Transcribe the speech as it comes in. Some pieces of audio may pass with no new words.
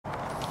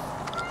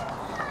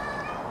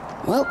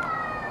Well,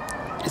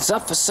 it's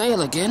up for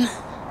sale again.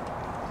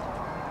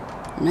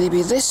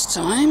 Maybe this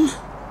time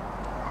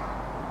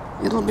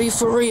it'll be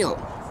for real.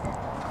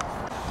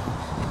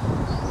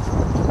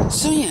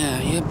 So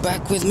yeah, you're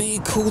back with me,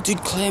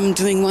 CoolDudeClem,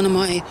 doing one of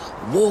my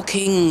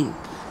walking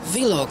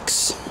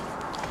vlogs.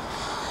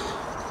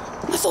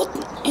 I thought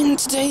in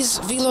today's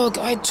vlog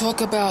I'd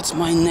talk about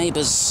my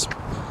neighbours.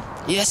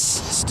 Yes,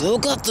 still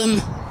got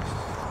them.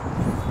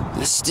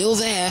 They're still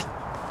there.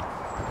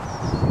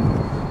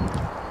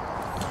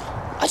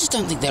 I just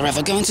don't think they're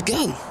ever going to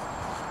go.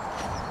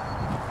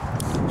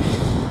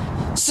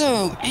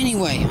 So,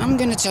 anyway, I'm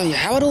going to tell you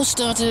how it all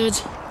started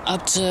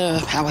up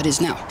to how it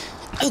is now.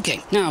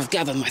 Okay, now I've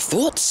gathered my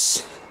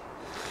thoughts.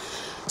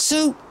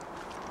 So,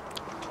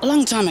 a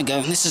long time ago,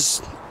 and this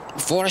is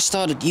before I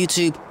started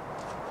YouTube,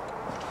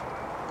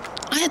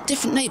 I had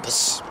different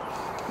neighbours.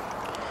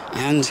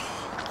 And,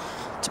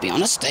 to be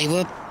honest, they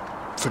were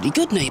pretty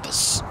good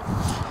neighbours.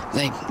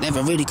 They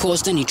never really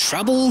caused any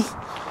trouble.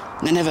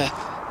 They never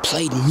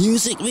played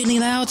music really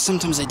loud.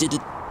 Sometimes they did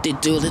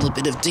do a little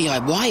bit of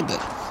DIY,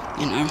 but,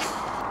 you know,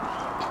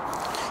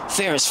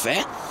 fair is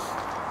fair.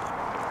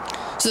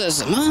 So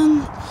there's a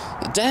mum,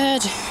 a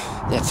dad,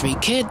 their 3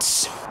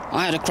 kids.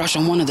 I had a crush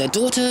on one of their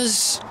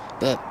daughters,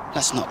 but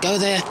let's not go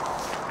there.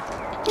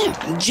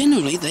 Yeah,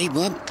 generally they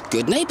were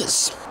good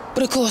neighbours.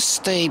 But of course,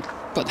 they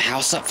put the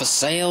house up for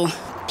sale.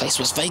 The place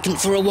was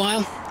vacant for a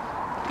while.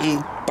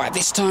 And by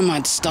this time,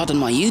 I'd started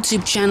my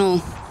YouTube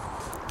channel.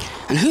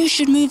 And who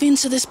should move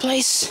into this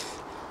place?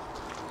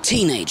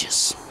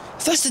 Teenagers.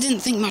 First, I didn't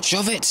think much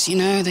of it, you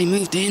know, they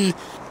moved in,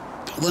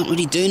 weren't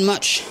really doing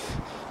much.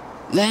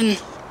 Then,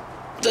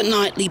 the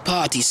nightly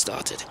party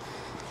started.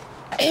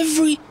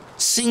 Every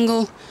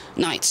single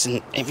night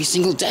and every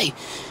single day.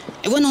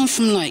 It went on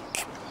from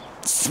like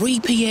 3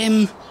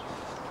 PM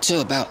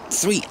to about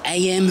 3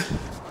 AM.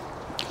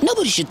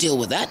 Nobody should deal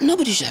with that.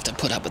 Nobody should have to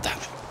put up with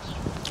that.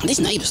 These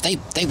neighbours,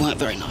 they weren't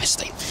very nice.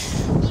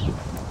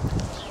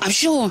 I'm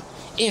sure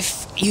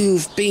if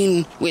you've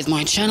been with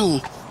my channel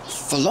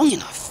for long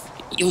enough,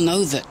 you'll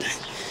know that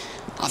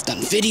I've done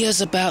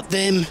videos about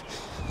them,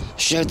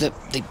 showed that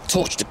they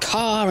torched a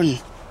car, and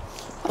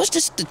that was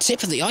just the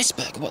tip of the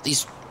iceberg of what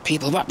these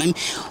people were up to.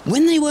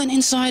 When they weren't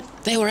inside,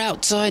 they were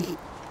outside,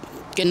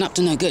 getting up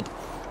to no good.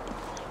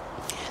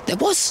 There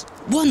was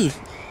one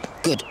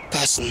good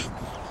person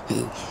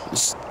who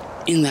was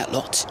in that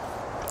lot,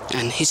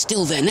 and he's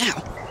still there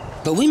now.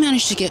 But we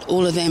managed to get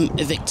all of them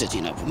evicted,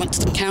 you know. We went to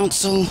the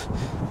council,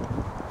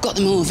 got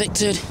them all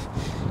evicted,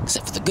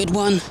 except for the good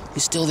one,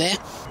 who's still there.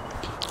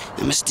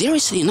 And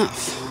mysteriously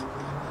enough,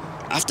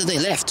 after they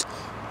left,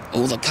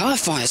 all the car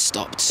fires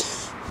stopped.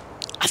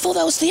 I thought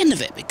that was the end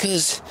of it,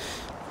 because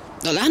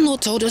the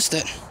landlord told us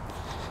that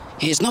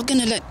he's not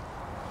going to let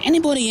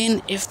anybody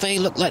in if they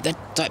look like the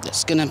type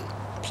that's going to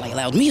play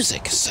loud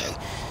music. So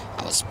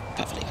I was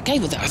perfectly okay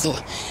with that. I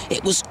thought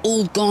it was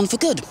all gone for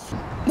good.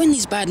 When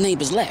these bad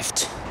neighbours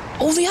left,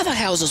 all the other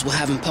houses were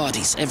having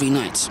parties every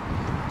night.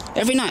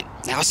 Every night,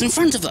 the house in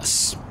front of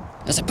us,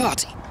 there's a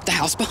party. The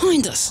house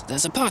behind us,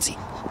 there's a party.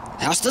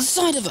 The house to the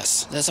side of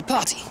us, there's a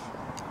party.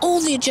 All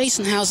the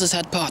adjacent houses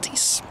had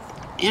parties.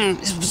 You know,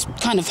 it was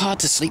kind of hard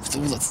to sleep with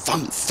all the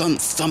thump, thump,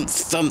 thump,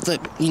 thump that,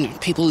 you know,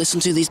 people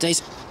listen to these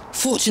days.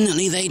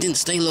 Fortunately, they didn't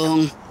stay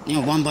long. You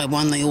know, one by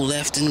one they all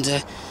left, and,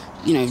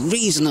 you know,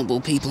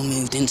 reasonable people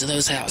moved into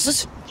those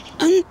houses.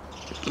 And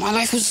my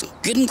life was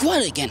good and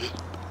quiet again.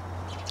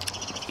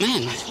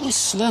 Man, I always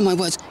slur my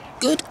words.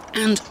 Good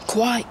and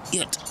quiet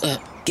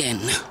again.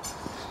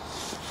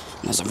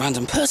 There's a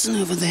random person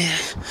over there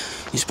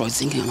who's probably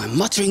thinking I'm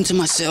muttering to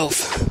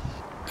myself.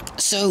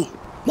 So,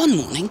 one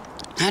morning,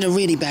 I had a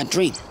really bad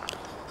dream.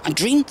 I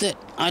dreamed that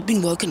I'd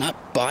been woken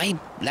up by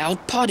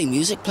loud party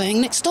music playing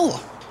next door.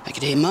 I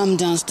could hear Mum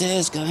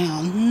downstairs going,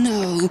 "Oh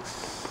no,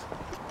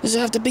 does it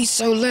have to be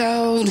so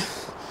loud?"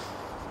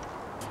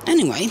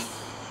 Anyway,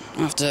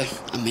 after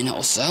a minute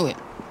or so, it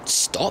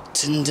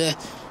stopped, and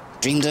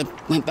dreamed I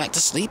went back to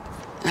sleep.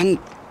 And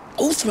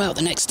all throughout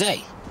the next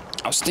day,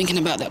 I was thinking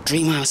about that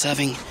dream I was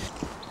having.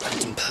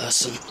 Random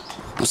person.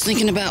 I was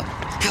thinking about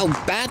how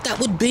bad that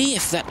would be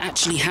if that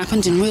actually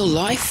happened in real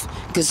life.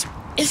 Because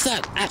if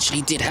that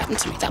actually did happen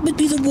to me, that would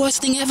be the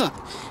worst thing ever.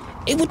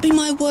 It would be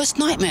my worst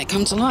nightmare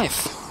come to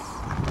life.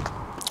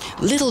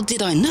 Little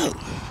did I know,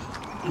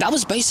 that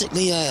was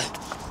basically a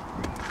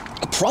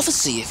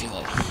prophecy, if you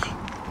will,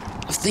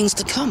 of things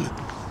to come.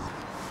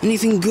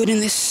 Anything good in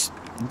this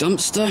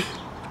dumpster?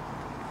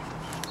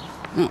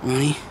 Not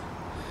really.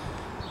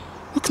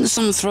 Why couldn't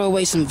someone throw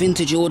away some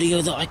vintage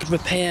audio that I could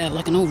repair,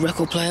 like an old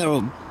record player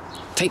or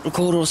tape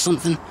recorder or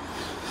something?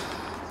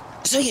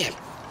 So yeah,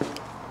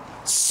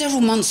 several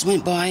months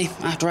went by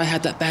after I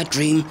had that bad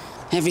dream.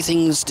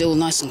 Everything was still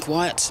nice and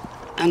quiet,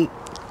 and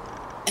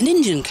an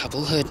Indian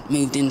couple had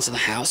moved into the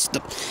house.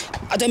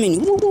 I don't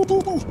mean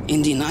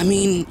Indian, I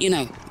mean, you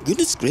know,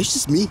 goodness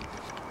gracious me.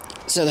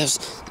 So there's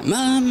a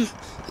mum,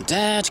 a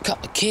dad, a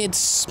couple of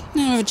kids.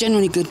 You know,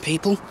 generally good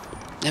people.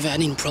 Never had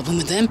any problem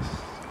with them.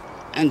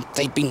 And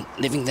they'd been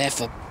living there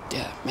for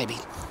maybe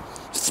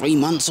 3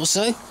 months or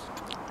so.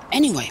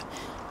 Anyway,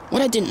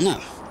 what I didn't know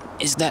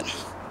is that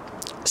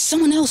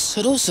someone else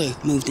had also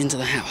moved into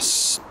the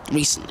house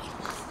recently,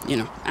 you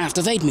know,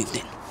 after they'd moved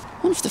in.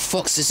 One of the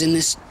foxes in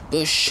this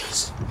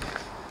bush.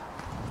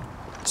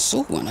 I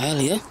saw one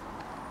earlier.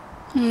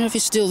 I don't know if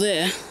he's still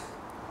there.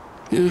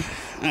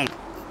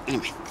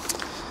 Anyway.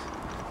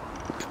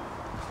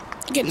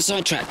 Getting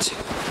sidetracked.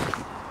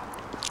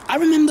 I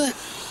remember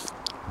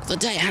the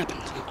day it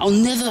happened. I'll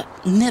never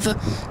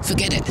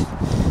forget it.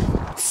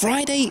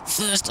 Friday,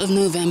 1st of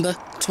November,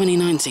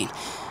 2019.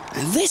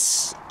 And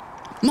this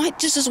might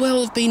just as well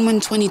have been when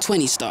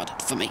 2020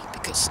 started for me,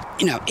 because,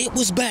 you know, it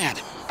was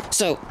bad.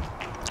 So,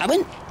 I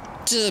went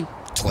to the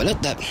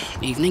toilet that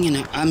evening,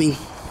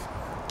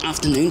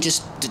 afternoon,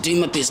 just to do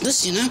my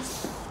business,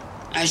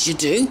 as you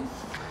do.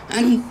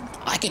 And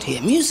I could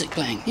hear music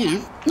playing,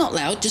 not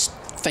loud, just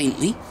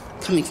faintly,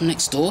 coming from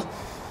next door,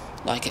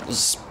 like it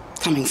was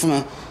coming from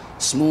a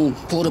small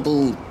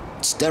portable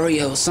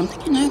stereo or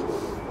something,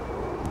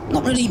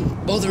 Not really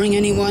bothering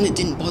anyone, it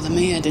didn't bother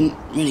me, I didn't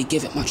really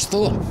give it much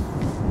thought.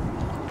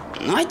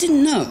 And I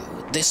didn't know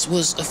this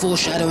was a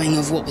foreshadowing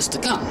of what was to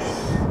come.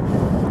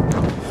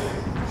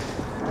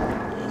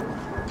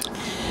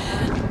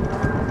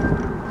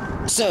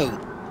 So,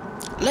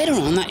 later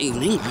on that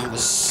evening, I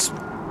was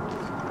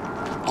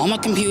on my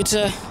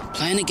computer,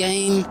 playing a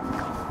game,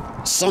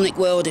 Sonic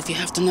World, if you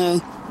have to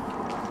know.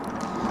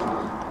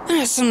 I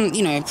had some,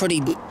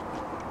 pretty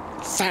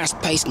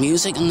fast-paced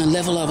music on the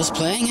level I was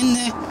playing, and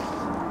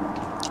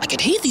I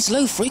could hear these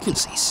low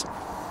frequencies.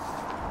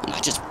 And I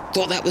just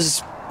thought that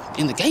was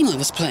in the game I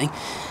was playing.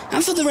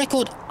 And for the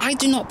record, I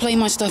do not play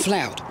my stuff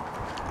loud.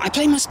 I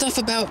play my stuff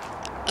about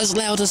as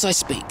loud as I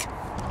speak.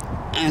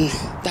 And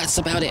that's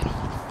about it.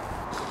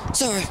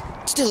 So,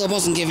 still I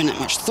wasn't giving it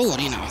much thought,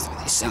 I thought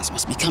these sounds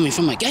must be coming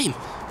from my game.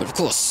 But of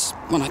course,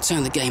 when I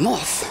turned the game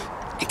off,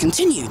 it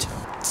continued.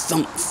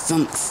 Thump,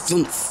 thump,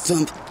 thump,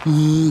 thump,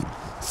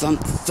 thump,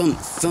 thump,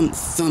 thump,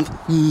 thump,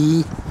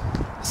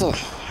 I thought,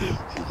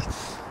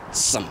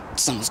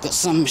 someone's got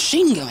some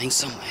machine going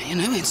somewhere,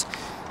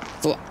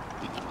 thought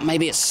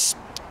maybe it's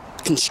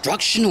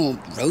construction or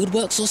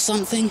roadworks or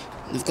something.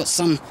 They've got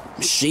some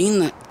machine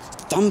that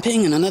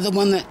thumping and another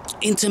one that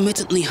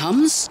intermittently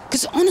hums.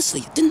 Because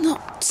honestly, it did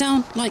not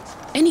sound like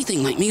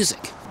anything like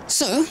music.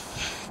 So,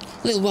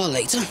 a little while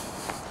later,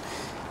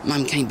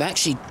 Mum came back.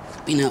 She'd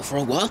been out for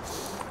a while.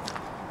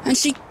 And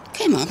she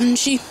came up and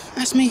she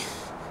asked me,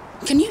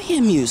 "Can you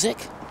hear music?"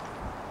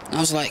 And I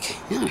was like,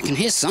 "Yeah, I can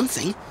hear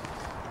something.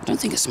 I don't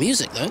think it's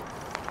music, though."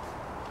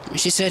 And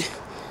she said,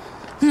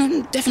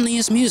 "It definitely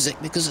is music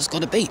because it's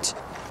got a beat."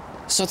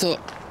 So I thought,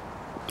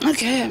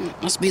 okay,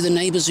 it must be the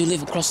neighbours who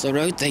live across the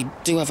road. They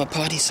do have a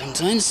party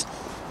sometimes.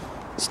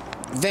 It's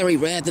very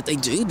rare that they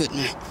do, but,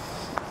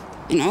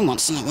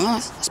 once in a while,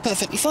 it's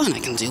perfectly fine. I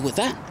can deal with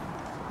that.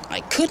 I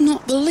could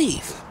not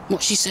believe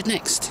what she said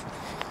next.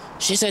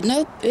 She said,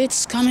 "Nope,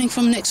 it's coming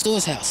from next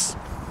door's house."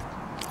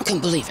 I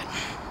couldn't believe it.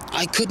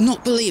 I could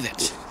not believe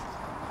it.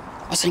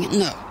 I was saying,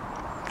 no,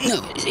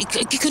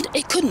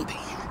 it couldn't be.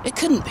 It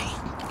couldn't be.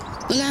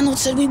 The landlord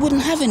said we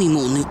wouldn't have any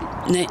more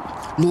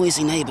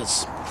noisy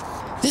neighbours.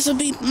 This would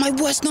be my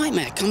worst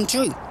nightmare come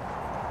true.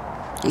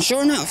 And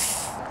sure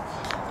enough,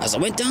 as I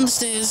went down the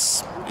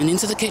stairs and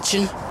into the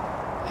kitchen,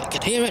 I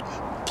could hear it,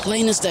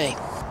 plain as day,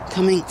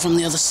 coming from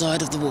the other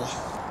side of the wall.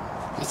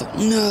 I thought,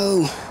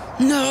 no!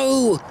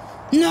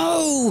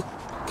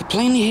 I could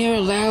plainly hear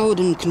a loud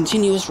and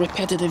continuous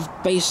repetitive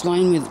bass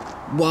line with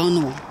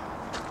one or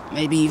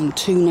maybe even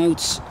two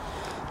notes,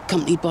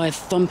 accompanied by a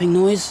thumping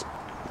noise.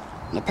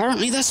 And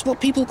apparently that's what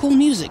people call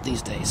music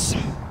these days.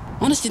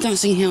 Honestly, don't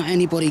see how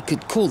anybody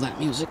could call that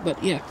music,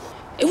 but yeah.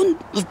 It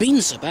wouldn't have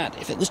been so bad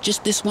if it was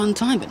just this one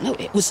time, but no,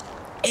 it was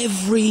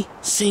every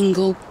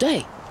single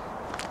day.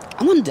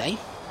 And one day,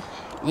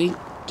 we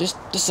just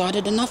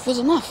decided enough was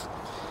enough.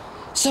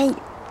 So,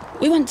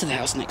 we went to the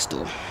house next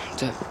door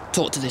to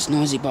talk to this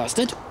noisy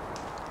bastard,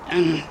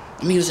 and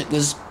the music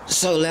was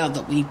so loud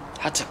that we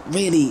had to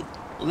really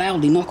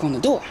loudly knock on the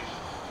door.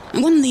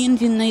 And one of the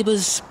Indian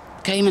neighbours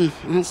came and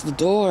answered the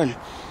door,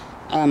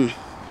 and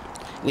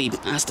we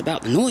asked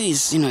about the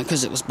noise,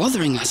 because it was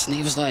bothering us, and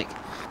he was like,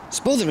 "It's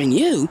bothering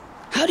you?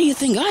 How do you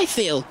think I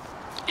feel?"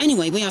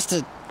 Anyway, we asked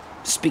to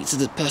speak to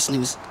the person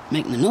who was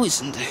making the noise,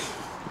 and,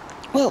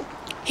 well,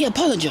 he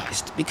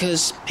apologised,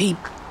 because he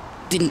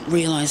didn't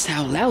realise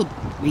how loud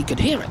we could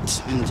hear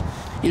it, and,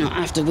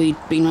 after we'd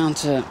been round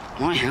to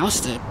my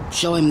house to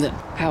show him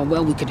how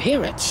well we could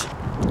hear it,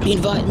 he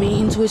invited me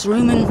into his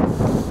room and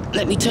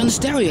let me turn the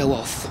stereo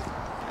off,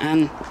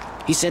 and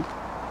he said,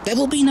 "There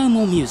will be no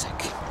more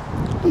music."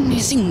 And he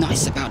seemed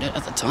nice about it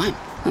at the time.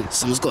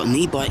 Someone's got an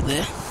e-bike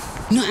there.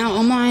 Not out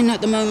on mine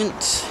at the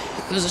moment,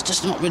 because it's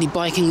just not really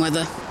biking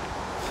weather.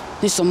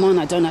 At least on mine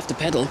I don't have to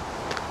pedal.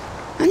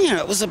 And yeah,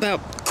 it was about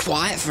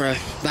quiet for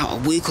about a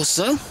week or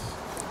so.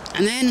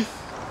 And then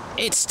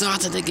it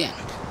started again.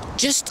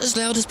 Just as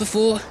loud as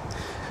before,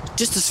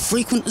 just as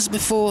frequent as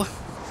before.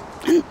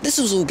 And this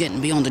was all getting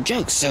beyond a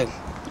joke, so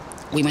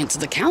we went to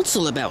the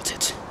council about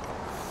it.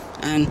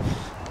 And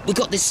we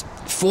got this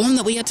form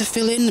that we had to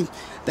fill in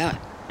about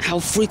how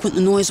frequent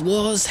the noise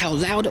was, how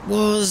loud it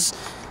was,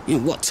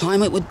 what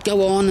time it would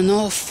go on and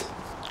off.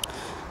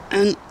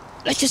 And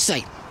let's just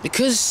say,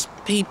 because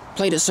he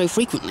played it so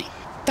frequently,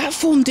 that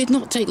form did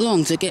not take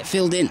long to get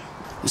filled in.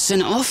 We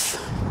sent it off,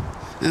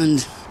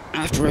 and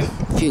after a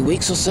few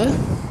weeks or so,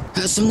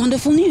 heard some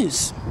wonderful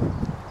news.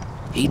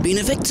 He'd been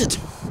evicted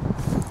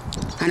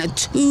and had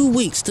 2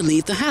 weeks to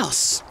leave the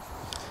house.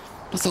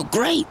 I thought,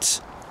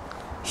 great,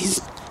 he's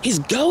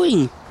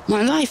going.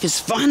 My life is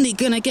finally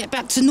gonna get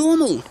back to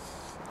normal.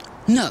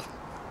 No,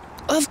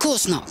 of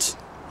course not.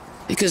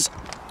 Because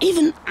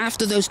even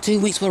after those 2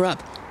 weeks were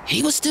up,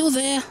 he was still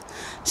there,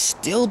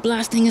 still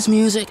blasting his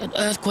music at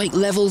earthquake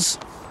levels.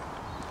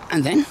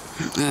 And then,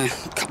 a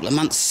couple of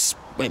months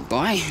went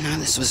by.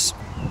 This was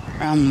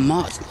around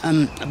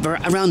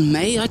around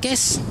May, I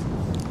guess.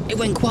 It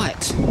went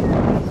quiet.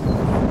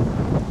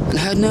 And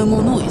I heard no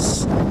more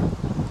noise,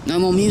 no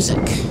more music.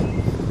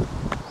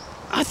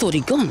 I thought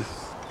he'd gone.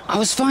 I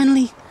was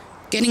finally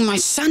getting my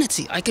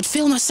sanity. I could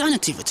feel my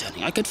sanity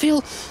returning. I could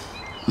feel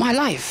my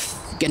life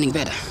getting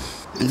better.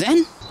 And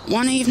then,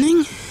 one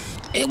evening,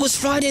 it was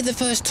Friday the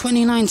 1st,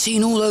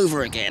 2019 all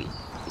over again.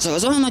 So I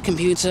was on my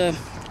computer,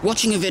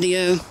 watching a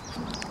video,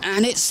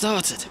 and it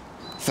started.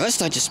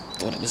 First, I just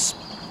thought it was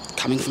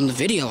coming from the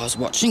video I was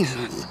watching.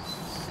 I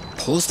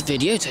paused the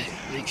video to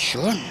make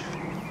sure.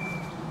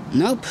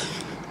 Nope.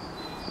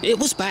 It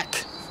was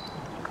back.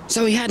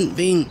 So he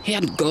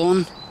hadn't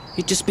gone.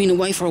 He'd just been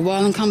away for a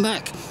while and come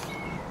back.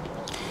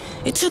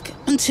 It took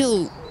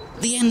until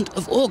the end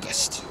of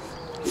August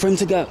for him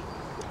to go.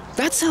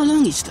 That's how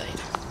long he stayed.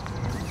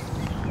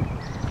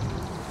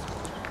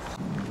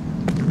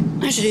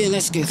 Actually,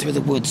 let's go through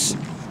the woods.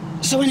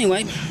 So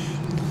anyway,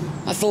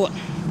 I thought,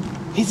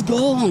 he's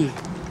gone.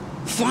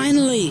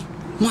 Finally,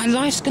 my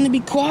life's gonna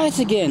be quiet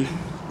again.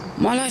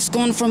 My life's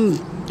gone from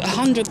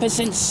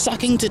 100%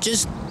 sucking to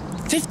just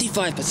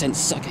 55%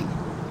 sucking.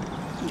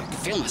 I could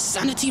feel my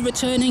sanity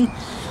returning.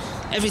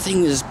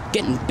 Everything was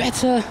getting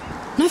better.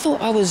 And I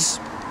thought I was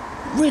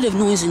rid of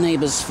noisy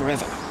neighbours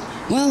forever.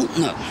 Well,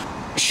 no.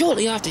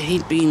 Shortly after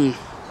he'd been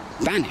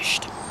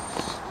vanished.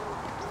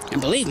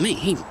 And believe me,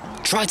 he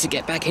tried to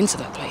get back into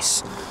that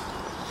place.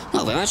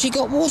 Well, they've actually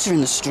got water in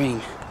the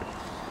stream.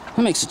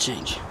 That makes a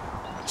change.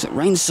 So it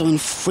rains so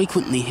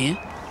infrequently here.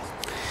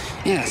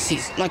 Yeah,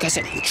 like I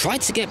said, he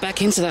tried to get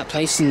back into that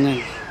place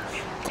and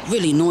got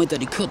really annoyed that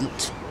he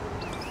couldn't.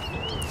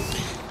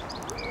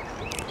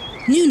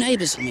 New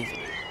neighbours are moving.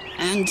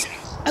 And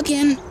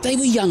again, they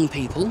were young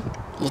people,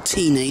 or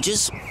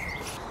teenagers.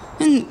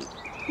 And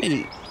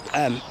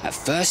at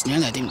first,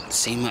 there didn't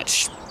seem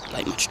much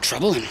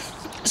trouble. And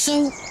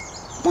so,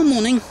 one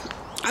morning,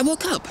 I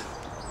woke up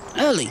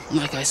early,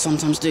 like I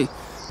sometimes do,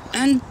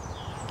 and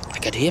I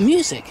could hear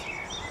music.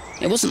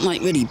 It wasn't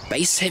like really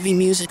bass-heavy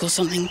music or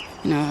something.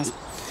 I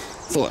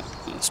thought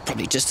it was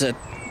probably just a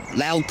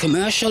loud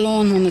commercial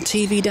on the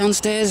TV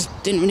downstairs.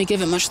 Didn't really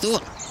give it much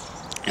thought.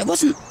 It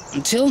wasn't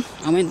until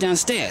I went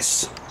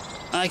downstairs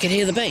I could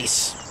hear the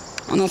bass.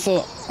 And I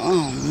thought,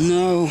 oh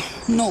no,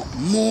 not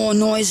more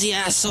noisy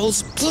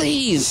assholes,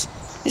 please!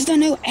 Is there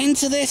no end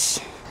to this?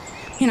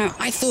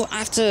 I thought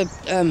after,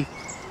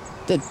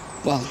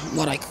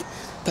 what I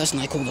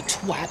personally call the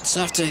TWATs,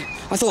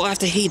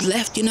 after he'd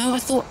left, I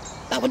thought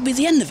that would be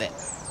the end of it.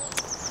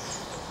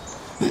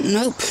 But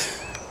nope.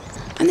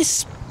 And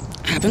this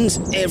happened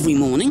every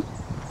morning,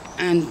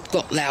 and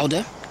got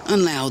louder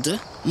and louder,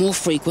 more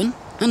frequent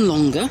and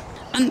longer,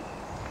 and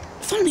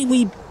finally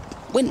we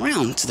went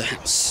round to the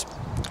house.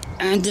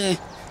 And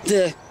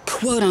the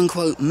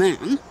quote-unquote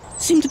man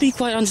seemed to be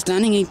quite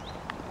understanding.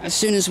 As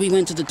soon as we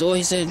went to the door,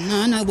 he said,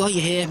 no, while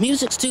you're here,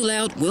 music's too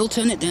loud, we'll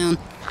turn it down.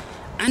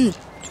 And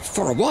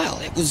for a while,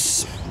 it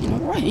was,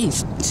 right, he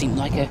seemed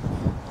like a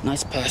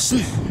nice person.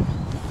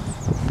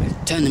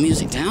 Turned the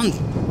music down.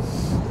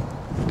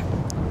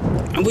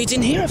 And we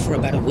didn't hear it for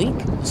about a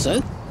week or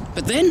so.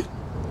 But then,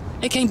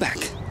 it came back.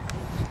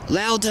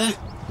 Louder,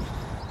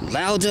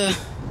 louder,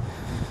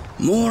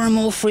 more and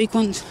more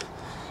frequent,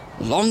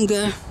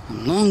 longer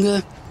and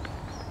longer.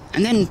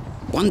 And then,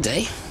 one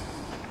day,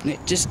 it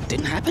just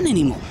didn't happen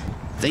anymore.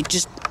 They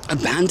just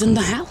abandoned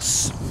the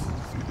house.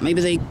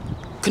 Maybe they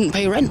couldn't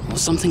pay rent or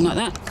something like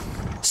that.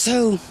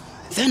 So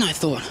then I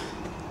thought,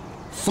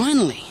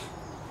 finally,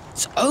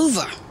 it's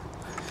over.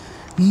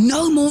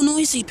 No more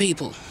noisy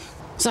people.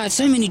 So I had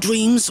so many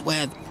dreams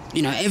where,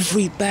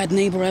 every bad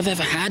neighbour I've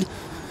ever had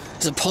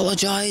has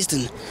apologised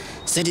and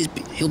said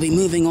he'll be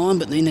moving on,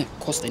 but of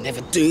course they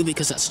never do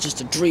because that's just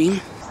a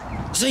dream.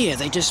 So yeah,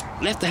 they just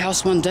left the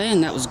house one day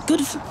and that was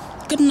good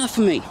enough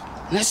for me.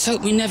 Let's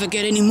hope we never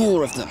get any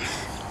more of them.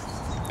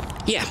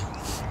 Yeah,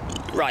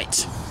 right.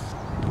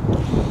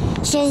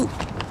 So,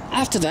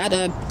 after that,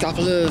 a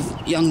couple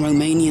of young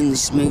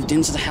Romanians moved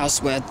into the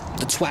house where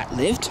the twat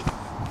lived.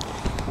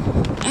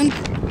 And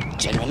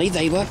generally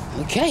they were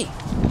okay.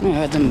 I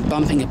heard them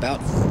bumping about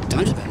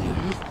times,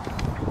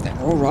 but they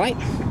were alright.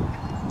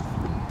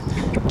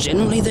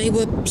 Generally they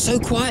were so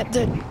quiet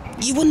that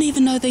you wouldn't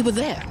even know they were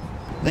there.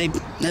 They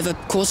never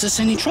caused us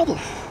any trouble.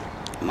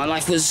 My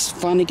life was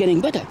finally getting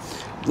better.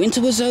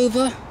 Winter was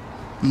over,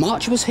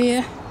 March was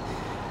here,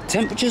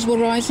 temperatures were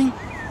rising,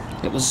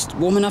 it was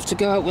warm enough to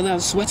go out without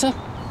a sweater,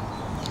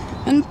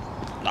 and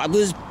I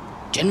was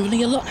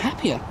generally a lot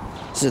happier.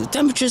 So the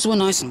temperatures were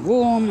nice and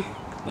warm,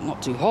 but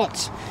not too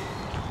hot.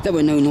 There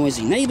were no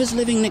noisy neighbours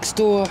living next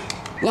door.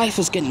 Life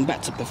was getting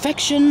back to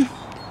perfection.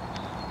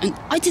 And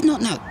I did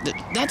not know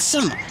that that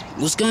summer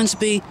was going to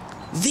be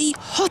the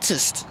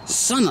hottest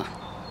summer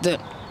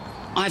that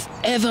I've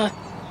ever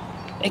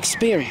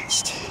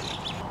experienced.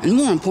 And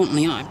more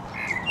importantly, I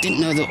didn't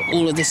know that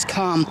all of this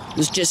calm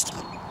was just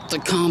the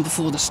calm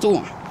before the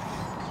storm.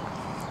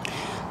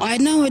 I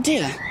had no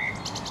idea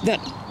that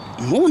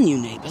more new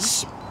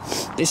neighbours,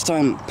 this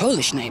time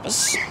Polish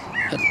neighbours,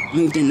 had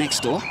moved in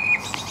next door.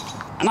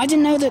 And I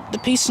didn't know that the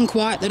peace and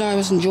quiet that I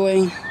was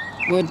enjoying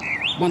would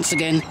once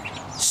again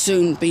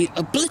soon be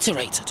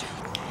obliterated.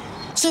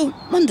 So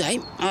one day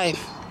I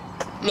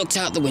looked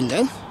out the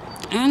window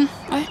and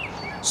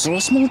I saw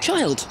a small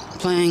child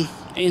playing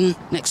in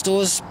next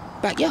door's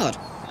backyard,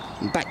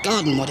 back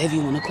garden, whatever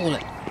you want to call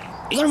it.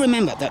 You gotta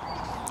remember that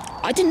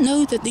I didn't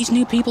know that these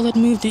new people had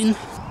moved in,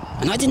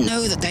 and I didn't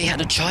know that they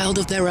had a child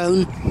of their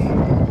own,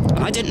 and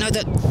I didn't know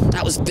that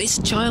that was this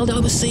child I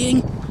was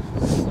seeing.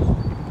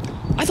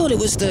 I thought it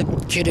was the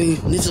kid who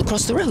lives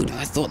across the road.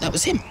 I thought that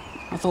was him.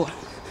 I thought,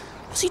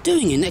 what's he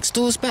doing in next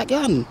door's back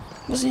garden?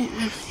 Was he,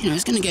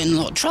 he's going to get in a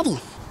lot of trouble.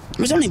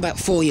 He was only about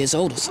 4 years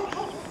old or so.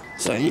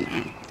 So,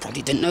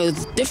 probably didn't know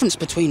the difference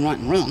between right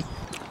and wrong.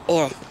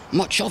 Or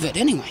much of it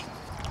anyway.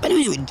 But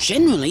anyway,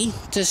 generally,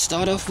 to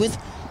start off with,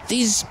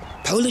 these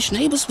Polish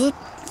neighbours were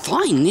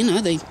fine,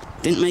 they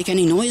didn't make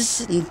any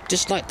noise, and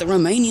just like the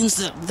Romanians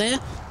that were there,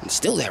 and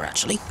still there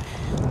actually,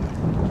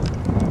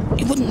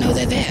 you wouldn't know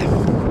they're there.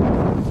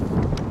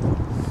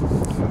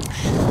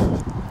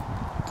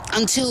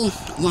 Until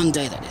one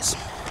day, that is.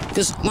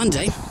 Because one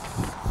day,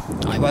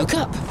 I woke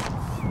up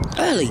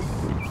early,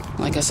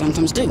 like I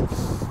sometimes do.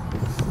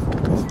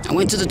 I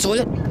went to the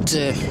toilet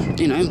to,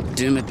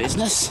 do my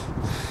business.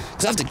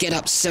 Because I have to get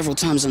up several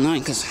times a night,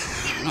 because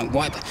I don't know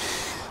why, but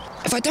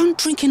if I don't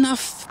drink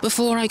enough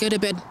before I go to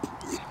bed,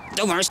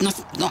 don't worry, it's not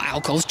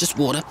alcohol, it's just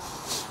water.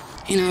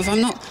 If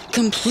I'm not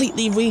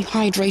completely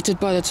rehydrated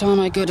by the time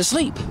I go to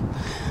sleep,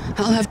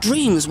 I'll have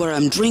dreams where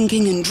I'm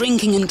drinking and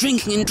drinking and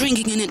drinking and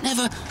drinking, and it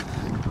never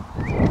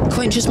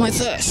quenches my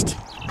thirst.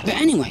 But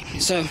anyway,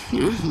 so,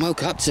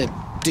 woke up to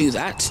do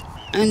that,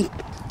 and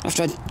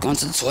after I'd gone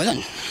to the toilet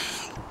and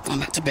gone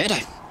back to bed, I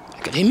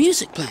could hear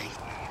music playing.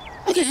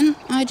 Again,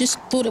 I just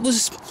thought it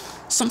was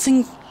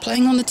something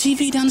playing on the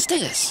TV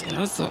downstairs.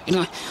 I thought,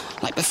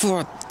 like before,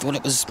 I thought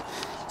it was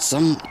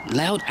some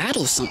loud ad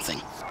or something.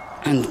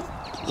 And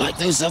like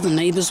those other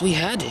neighbours we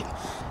had,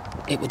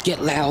 it would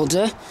get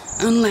louder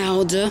and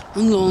louder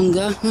and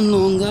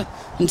longer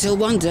until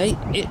one day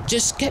it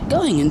just kept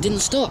going and didn't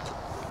stop.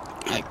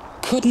 I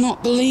could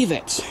not believe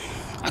it.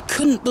 I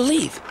couldn't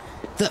believe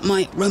that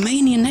my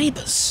Romanian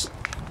neighbours,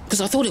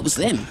 because I thought it was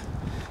them,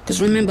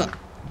 because remember,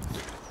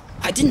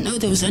 I didn't know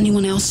there was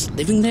anyone else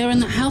living there in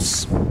that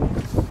house.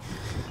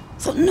 I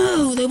thought,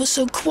 no, they were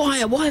so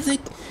quiet. Why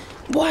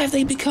have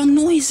they become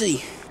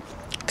noisy?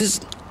 Because,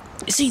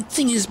 you see, the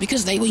thing is,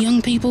 because they were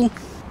young people,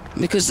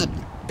 because the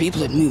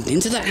people had moved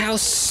into that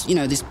house,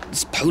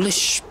 this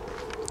Polish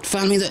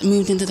family that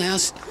moved into the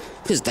house,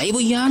 because they were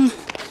young,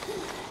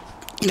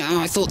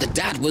 I thought the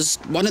dad was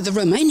one of the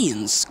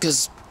Romanians,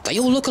 because they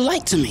all look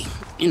alike to me.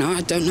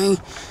 I don't know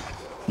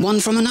one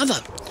from another.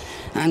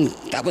 And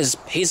that was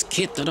his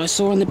kid that I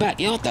saw in the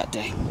backyard that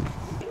day.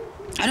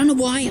 I don't know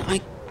why I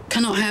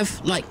cannot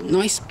have,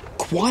 nice,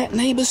 quiet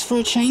neighbours for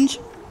a change.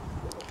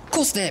 Of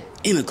course, they're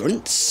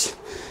immigrants,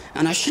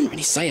 and I shouldn't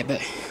really say it,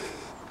 but,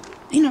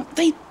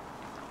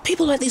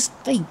 people like this,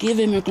 they give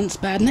immigrants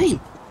bad name.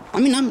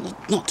 I'm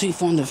not too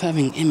fond of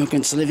having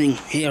immigrants living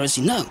here, as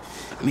you know.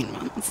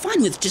 I'm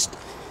fine with just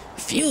a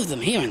few of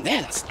them here and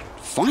there, that's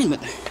fine, but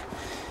the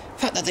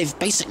fact that they've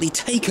basically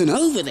taken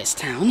over this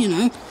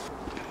town,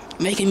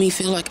 making me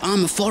feel like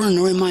I'm a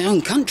foreigner in my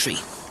own country.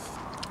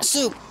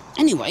 So,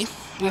 anyway,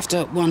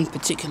 after one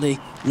particularly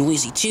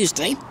noisy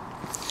Tuesday,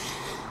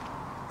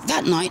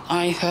 that night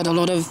I heard a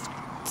lot of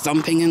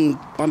thumping and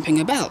bumping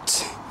about.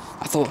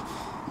 I thought,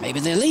 maybe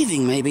they're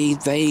leaving, maybe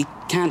they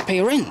can't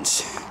pay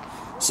rent.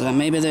 So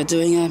maybe they're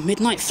doing a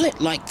midnight flit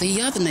like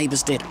the other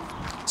neighbours did.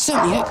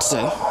 Certainly hope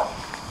so.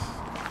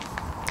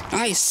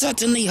 I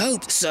certainly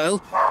hope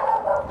so.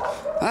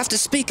 I have to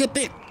speak a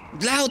bit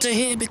louder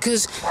here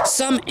because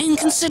some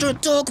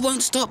inconsiderate dog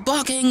won't stop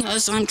barking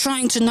as I'm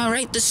trying to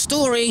narrate the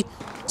story.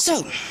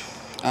 So,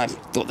 I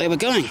thought they were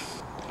going,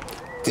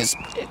 because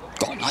it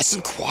got nice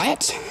and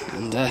quiet,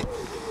 and there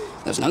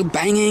was no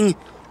banging,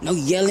 no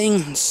yelling,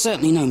 and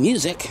certainly no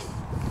music.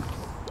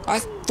 I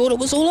thought it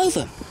was all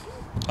over.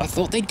 I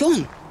thought they'd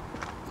gone.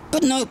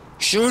 But no,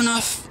 sure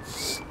enough,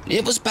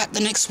 it was back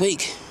the next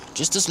week,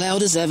 just as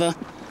loud as ever,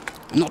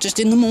 not just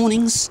in the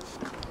mornings,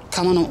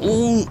 coming on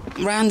all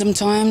random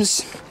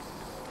times.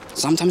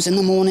 Sometimes in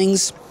the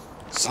mornings,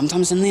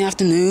 sometimes in the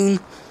afternoon,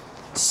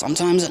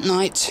 sometimes at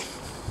night.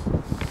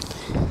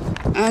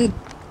 And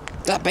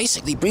that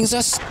basically brings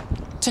us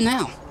to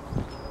now.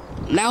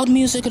 loud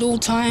music at all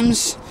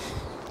times.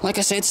 Like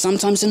I said,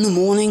 sometimes in the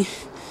morning,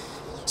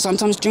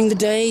 sometimes during the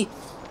day,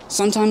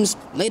 sometimes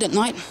late at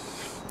night.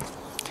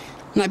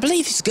 And I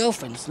believe his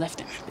girlfriend's left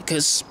him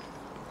because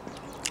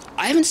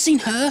I haven't seen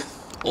her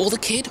or the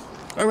kid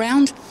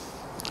around.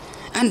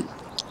 And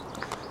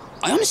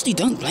I honestly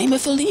don't blame her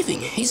for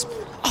leaving. He's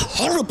a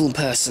horrible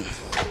person.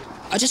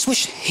 I just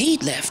wish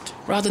he'd left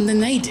rather than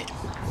they did.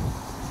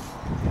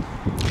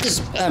 Because,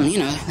 you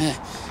know,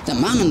 the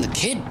mum and the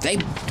kid, they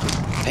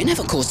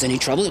never caused any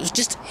trouble. It was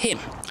just him.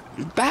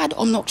 Bad,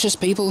 obnoxious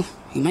people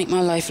who make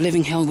my life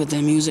living hell with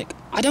their music.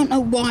 I don't know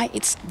why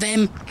it's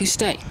them who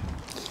stay.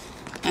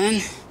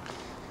 And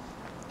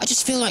I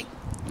just feel like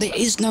there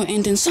is no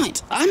end in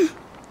sight. I'm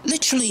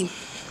literally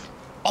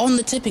on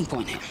the tipping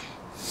point here.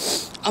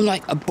 I'm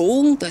like a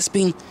ball that's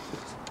been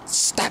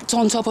stacked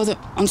on top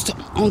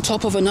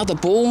of another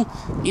ball,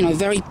 you know,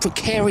 very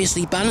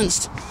precariously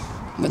balanced,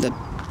 with the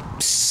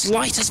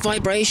slightest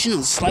vibration or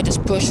the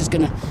slightest push is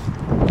gonna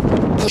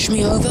push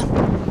me over.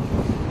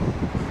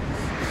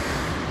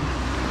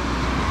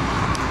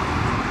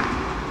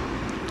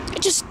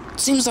 It just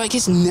seems like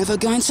it's never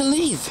going to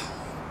leave.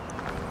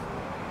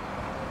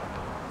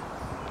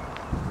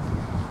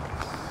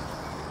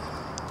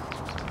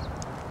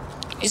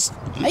 It's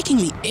making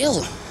me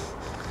ill.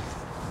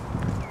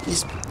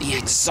 It's the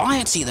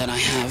anxiety that I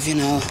have, you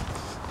know.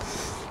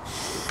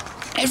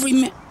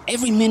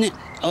 Every minute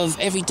of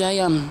every day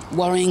I'm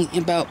worrying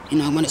about, you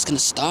know, when it's going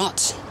to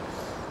start.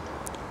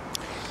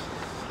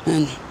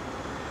 And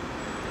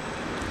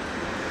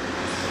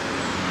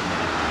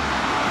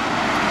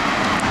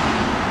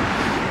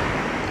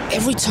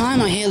every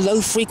time I hear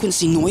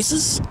low-frequency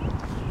noises,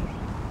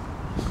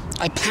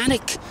 I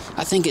panic.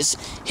 I think it's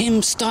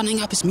him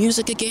starting up his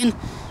music again.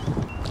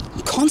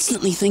 I'm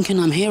constantly thinking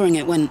I'm hearing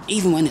it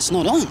even when it's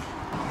not on.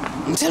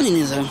 I'm telling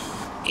you though,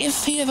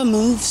 if he ever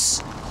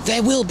moves,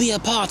 there will be a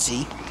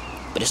party.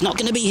 But it's not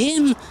going to be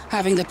him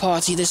having the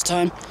party this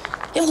time.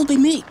 It will be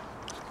me.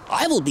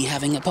 I will be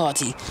having a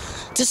party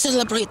to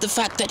celebrate the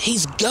fact that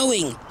he's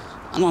going.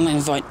 And I'll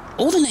invite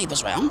all the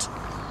neighbours round,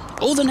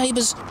 all the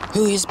neighbours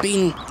who he's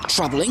been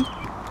troubling,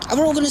 and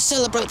we're all going to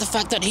celebrate the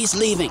fact that he's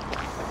leaving.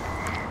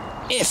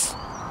 If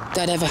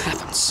that ever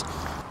happens.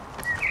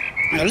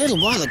 And a little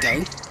while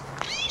ago,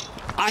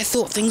 I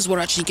thought things were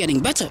actually getting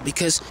better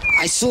because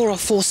I saw a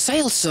for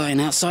sale sign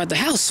outside the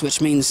house, which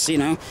means, you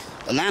know,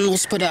 the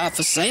landlord's put it up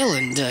for sale,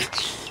 and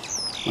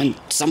when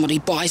somebody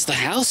buys the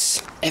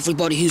house,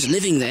 everybody who's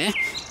living there,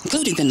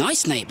 including the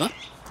nice neighbour,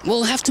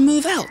 will have to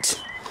move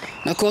out.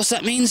 And of course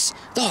that means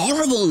the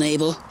horrible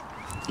neighbour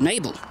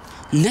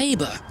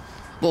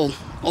will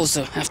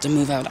also have to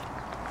move out.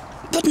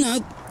 But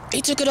no,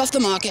 he took it off the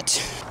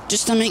market,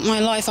 just to make my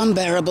life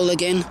unbearable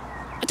again.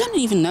 I don't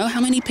even know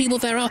how many people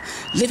there are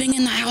living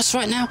in the house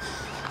right now.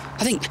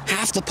 I think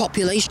half the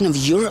population of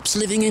Europe's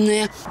living in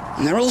there,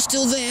 and they're all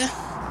still there,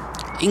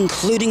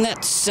 including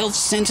that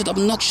self-centered,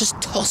 obnoxious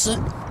tosser.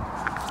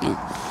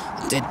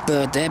 Oh, a dead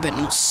bird there, better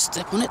not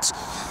step on it.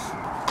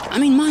 I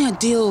mean, my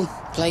ideal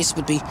place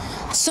would be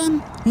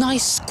some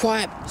nice,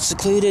 quiet,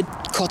 secluded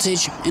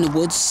cottage in the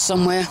woods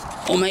somewhere.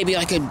 Or maybe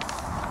I could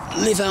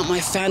live out my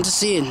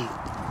fantasy and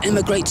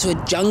emigrate to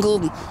a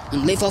jungle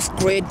and live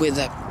off-grid with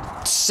a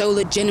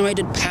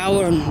solar-generated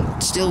power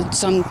and still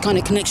some kind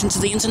of connection to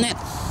the internet.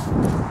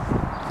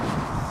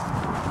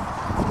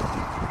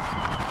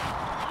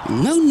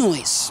 No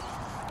noise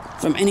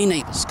from any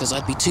neighbours, because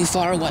I'd be too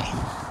far away.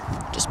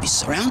 Just be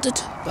surrounded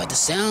by the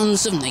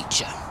sounds of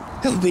nature.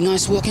 It would be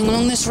nice walking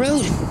along this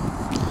road.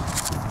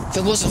 If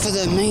it wasn't for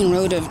the main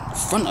road in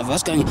front of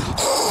us going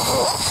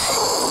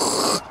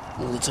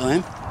all the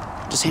time,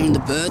 just hearing the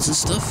birds and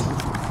stuff,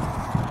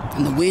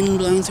 and the wind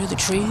blowing through the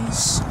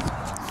trees,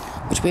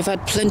 which we've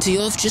had plenty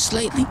of just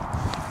lately.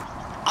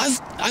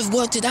 I've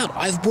worked it out.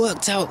 I've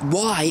worked out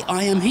why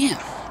I am here.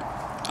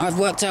 I've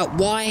worked out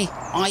why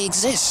I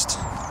exist.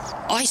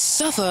 I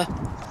suffer,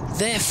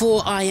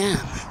 therefore I am.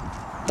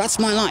 That's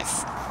my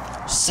life.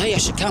 Say I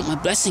should count my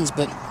blessings,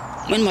 but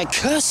when my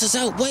curses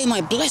outweigh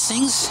my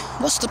blessings,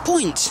 what's the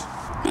point?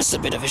 That's a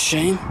bit of a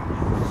shame.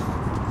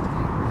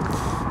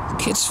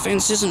 Kid's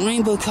fence isn't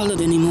rainbow-coloured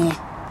anymore.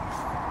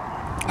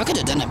 I could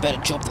have done a better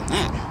job than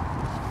that.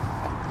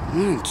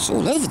 It's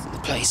all over the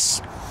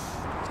place.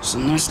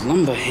 Some nice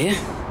lumber here.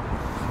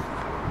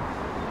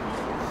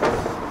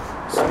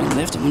 It's been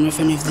left. I wonder if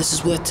any of this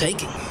is worth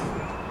taking.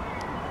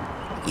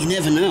 You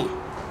never know.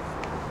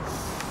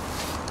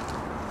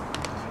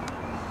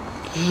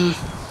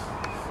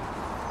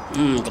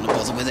 I'm not gonna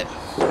bother with it.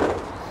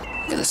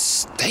 Look at the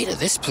state of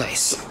this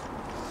place.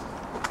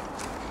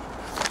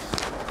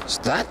 What's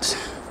that?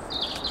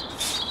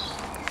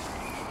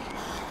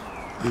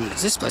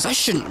 This place, I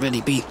shouldn't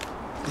really be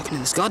looking in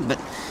this garden, but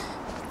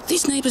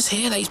these neighbours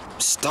here, they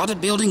started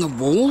building a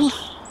wall,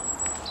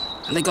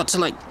 and they got to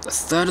like a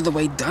third of the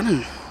way done,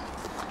 and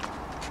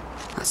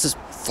that's as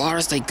far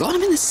as they got. I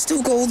mean, they've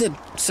still got all the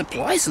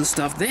supplies and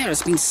stuff there.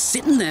 It's been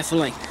sitting there for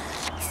like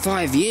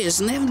 5 years,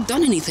 and they haven't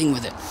done anything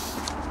with it.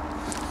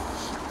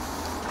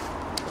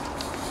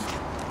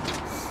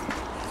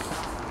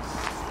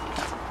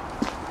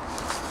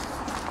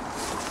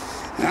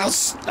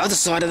 Other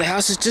side of the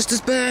house is just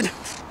as bad.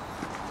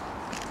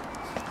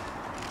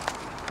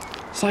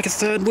 It's like a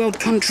third world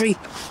country.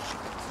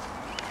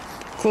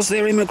 Of course,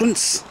 they're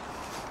immigrants.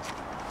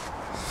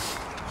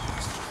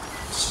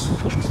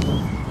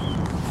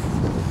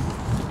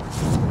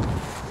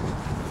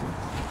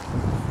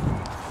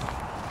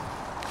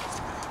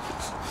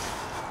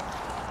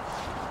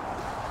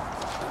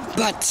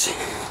 But,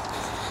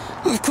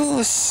 of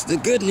course, the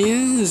good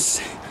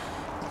news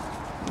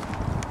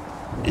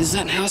is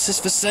that house is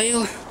for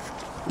sale.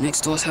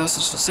 Next door's house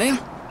is for sale.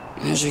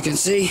 As you can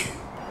see,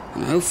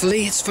 and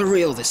hopefully it's for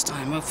real this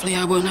time. Hopefully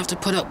I won't have to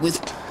put up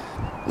with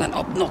that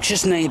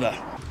obnoxious neighbour.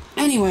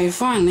 Anyway,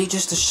 finally,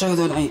 just to show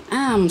that I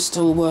am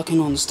still working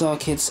on Star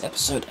Kids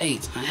Episode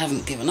 8, I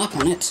haven't given up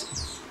on it,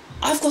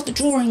 I've got the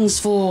drawings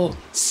for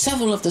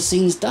several of the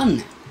scenes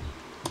done.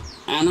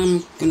 And I'm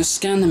going to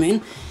scan them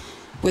in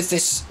with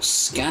this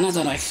scanner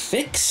that I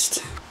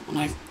fixed. And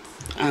I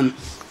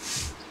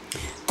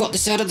got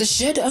this out of the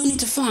shed only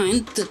to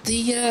find that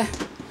the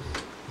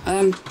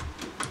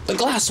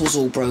glass was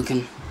all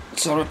broken.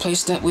 So I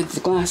replaced that with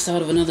the glass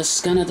out of another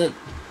scanner that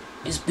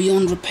is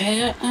beyond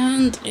repair,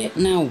 and it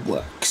now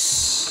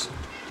works.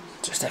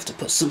 Just have to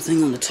put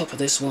something on the top of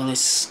this while I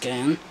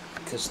scan,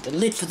 because the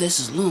lid for this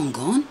is long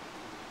gone.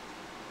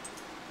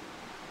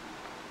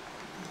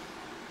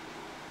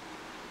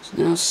 It's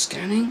now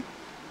scanning.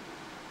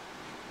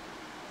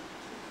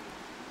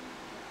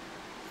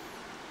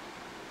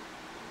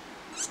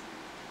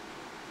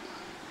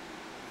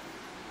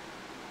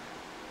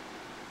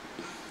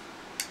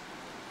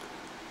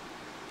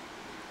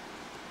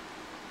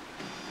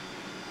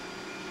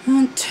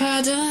 And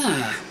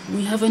ta-da!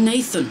 We have a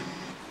Nathan.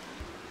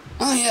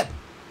 Oh yeah,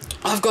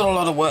 I've got a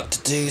lot of work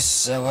to do,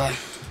 so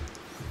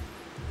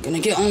gonna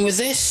get on with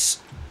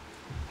this.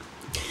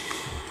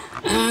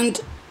 And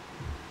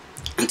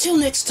until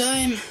next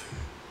time,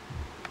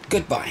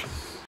 goodbye.